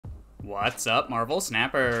What's up, Marvel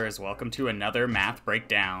Snappers? Welcome to another math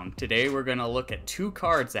breakdown. Today we're going to look at two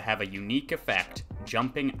cards that have a unique effect,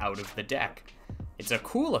 jumping out of the deck. It's a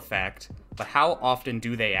cool effect, but how often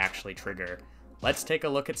do they actually trigger? Let's take a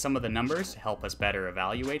look at some of the numbers to help us better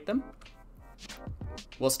evaluate them.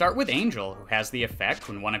 We'll start with Angel, who has the effect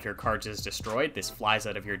when one of your cards is destroyed, this flies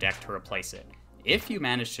out of your deck to replace it. If you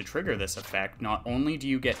manage to trigger this effect, not only do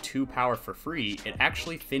you get 2 power for free, it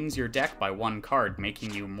actually thins your deck by 1 card,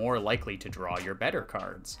 making you more likely to draw your better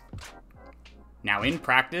cards. Now in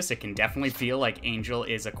practice, it can definitely feel like Angel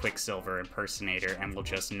is a Quicksilver impersonator and will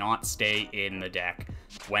just not stay in the deck.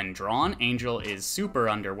 When drawn, Angel is super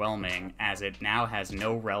underwhelming, as it now has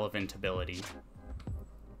no relevant ability.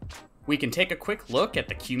 We can take a quick look at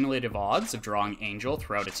the cumulative odds of drawing Angel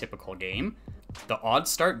throughout a typical game. The odds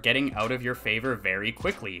start getting out of your favor very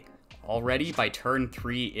quickly. Already by turn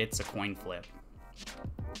 3, it's a coin flip.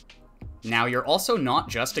 Now you're also not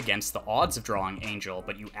just against the odds of drawing Angel,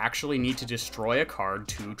 but you actually need to destroy a card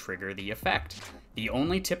to trigger the effect. The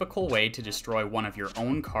only typical way to destroy one of your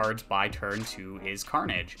own cards by turn 2 is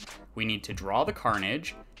Carnage. We need to draw the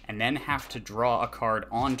Carnage, and then have to draw a card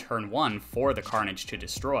on turn 1 for the Carnage to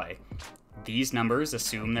destroy. These numbers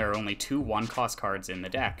assume there are only 2 1-cost cards in the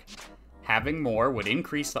deck. Having more would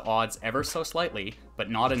increase the odds ever so slightly,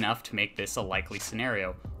 but not enough to make this a likely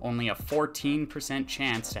scenario. Only a 14%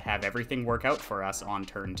 chance to have everything work out for us on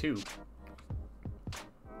turn 2.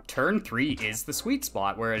 Turn 3 is the sweet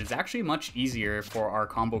spot, where it is actually much easier for our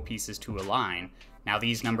combo pieces to align. Now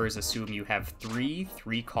these numbers assume you have 3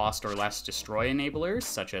 3-cost or less destroy enablers,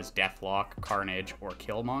 such as Deathlock, Carnage, or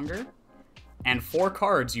Killmonger, and 4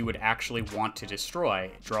 cards you would actually want to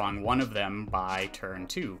destroy, drawing one of them by turn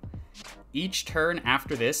 2. Each turn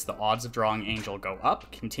after this, the odds of drawing Angel go up,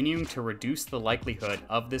 continuing to reduce the likelihood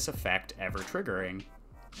of this effect ever triggering.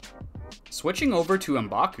 Switching over to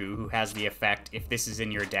M'Baku, who has the effect if this is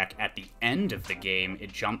in your deck at the end of the game,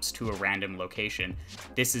 it jumps to a random location.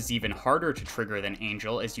 This is even harder to trigger than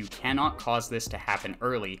Angel, as you cannot cause this to happen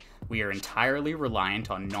early. We are entirely reliant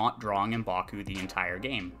on not drawing M'Baku the entire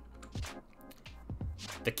game.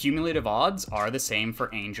 The cumulative odds are the same for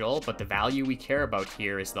Angel, but the value we care about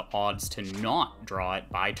here is the odds to not draw it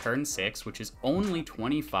by turn 6, which is only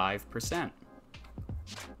 25%.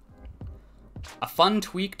 A fun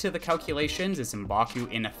tweak to the calculations is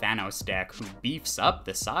M'Baku in a Thanos deck, who beefs up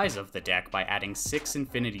the size of the deck by adding 6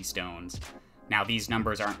 Infinity Stones. Now these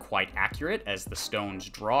numbers aren't quite accurate, as the stones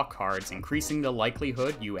draw cards, increasing the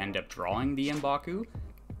likelihood you end up drawing the M'Baku.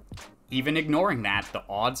 Even ignoring that, the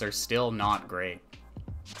odds are still not great.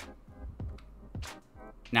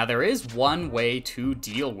 Now there is one way to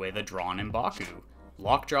deal with a drawn M'Baku.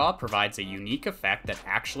 Lockjaw provides a unique effect that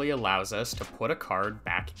actually allows us to put a card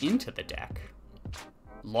back into the deck.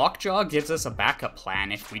 Lockjaw gives us a backup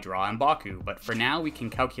plan if we draw M'Baku, but for now we can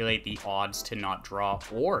calculate the odds to not draw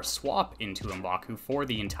or swap into M'Baku for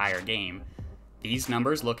the entire game. These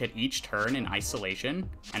numbers look at each turn in isolation,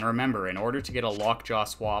 and remember, in order to get a Lockjaw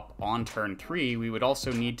swap on turn 3, we would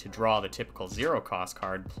also need to draw the typical 0-cost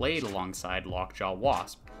card played alongside Lockjaw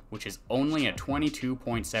Wasp, which is only a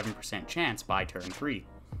 22.7% chance by turn 3.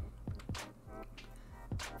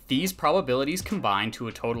 These probabilities combine to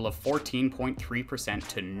a total of 14.3%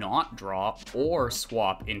 to not draw or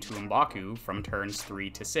swap into M'Baku from turns 3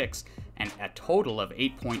 to 6, and a total of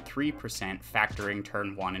 8.3% factoring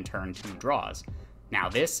turn 1 and turn 2 draws. Now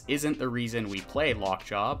this isn't the reason we play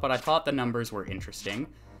Lockjaw, but I thought the numbers were interesting.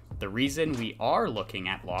 The reason we are looking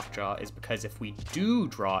at Lockjaw is because if we do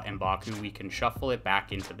draw M'Baku, we can shuffle it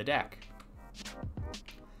back into the deck.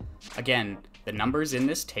 Again, the numbers in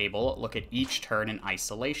this table look at each turn in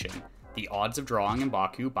isolation. The odds of drawing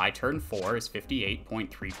M'Baku by turn 4 is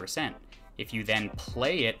 58.3%. If you then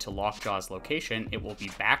play it to Lockjaw's location, it will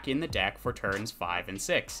be back in the deck for turns 5 and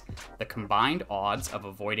 6. The combined odds of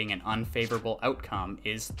avoiding an unfavorable outcome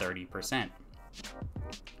is 30%.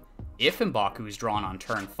 If M'Baku is drawn on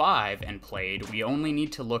turn 5 and played, we only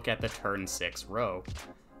need to look at the turn 6 row.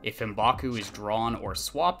 If M'Baku is drawn or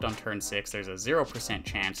swapped on turn 6, there's a 0%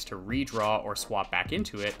 chance to redraw or swap back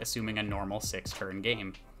into it, assuming a normal 6-turn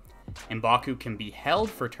game. M'Baku can be held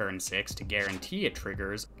for turn 6 to guarantee it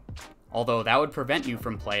triggers, although that would prevent you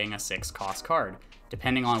from playing a 6-cost card.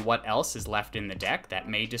 Depending on what else is left in the deck, that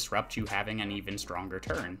may disrupt you having an even stronger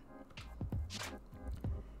turn.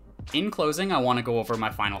 In closing, I want to go over my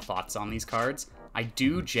final thoughts on these cards. I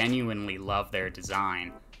do genuinely love their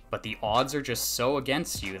design, but the odds are just so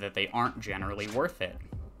against you that they aren't generally worth it.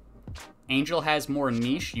 Angel has more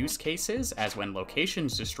niche use cases, as when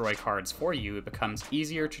locations destroy cards for you, it becomes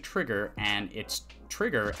easier to trigger, and its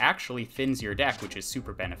trigger actually thins your deck, which is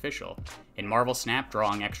super beneficial. In Marvel Snap,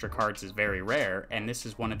 drawing extra cards is very rare, and this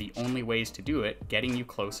is one of the only ways to do it, getting you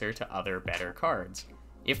closer to other better cards.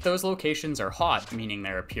 If those locations are hot, meaning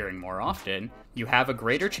they're appearing more often, you have a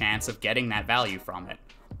greater chance of getting that value from it.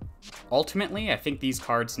 Ultimately, I think these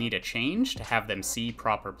cards need a change to have them see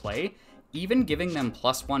proper play. Even giving them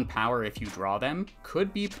 +1 power if you draw them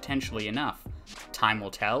could be potentially enough. Time will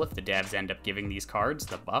tell if the devs end up giving these cards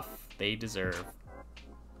the buff they deserve.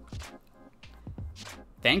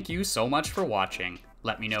 Thank you so much for watching.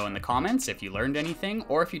 Let me know in the comments if you learned anything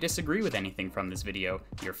or if you disagree with anything from this video.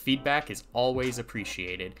 Your feedback is always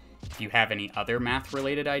appreciated. If you have any other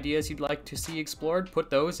math-related ideas you'd like to see explored, put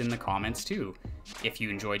those in the comments too. If you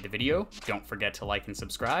enjoyed the video, don't forget to like and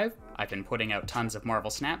subscribe. I've been putting out tons of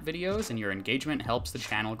Marvel Snap videos, and your engagement helps the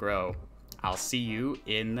channel grow. I'll see you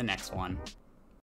in the next one.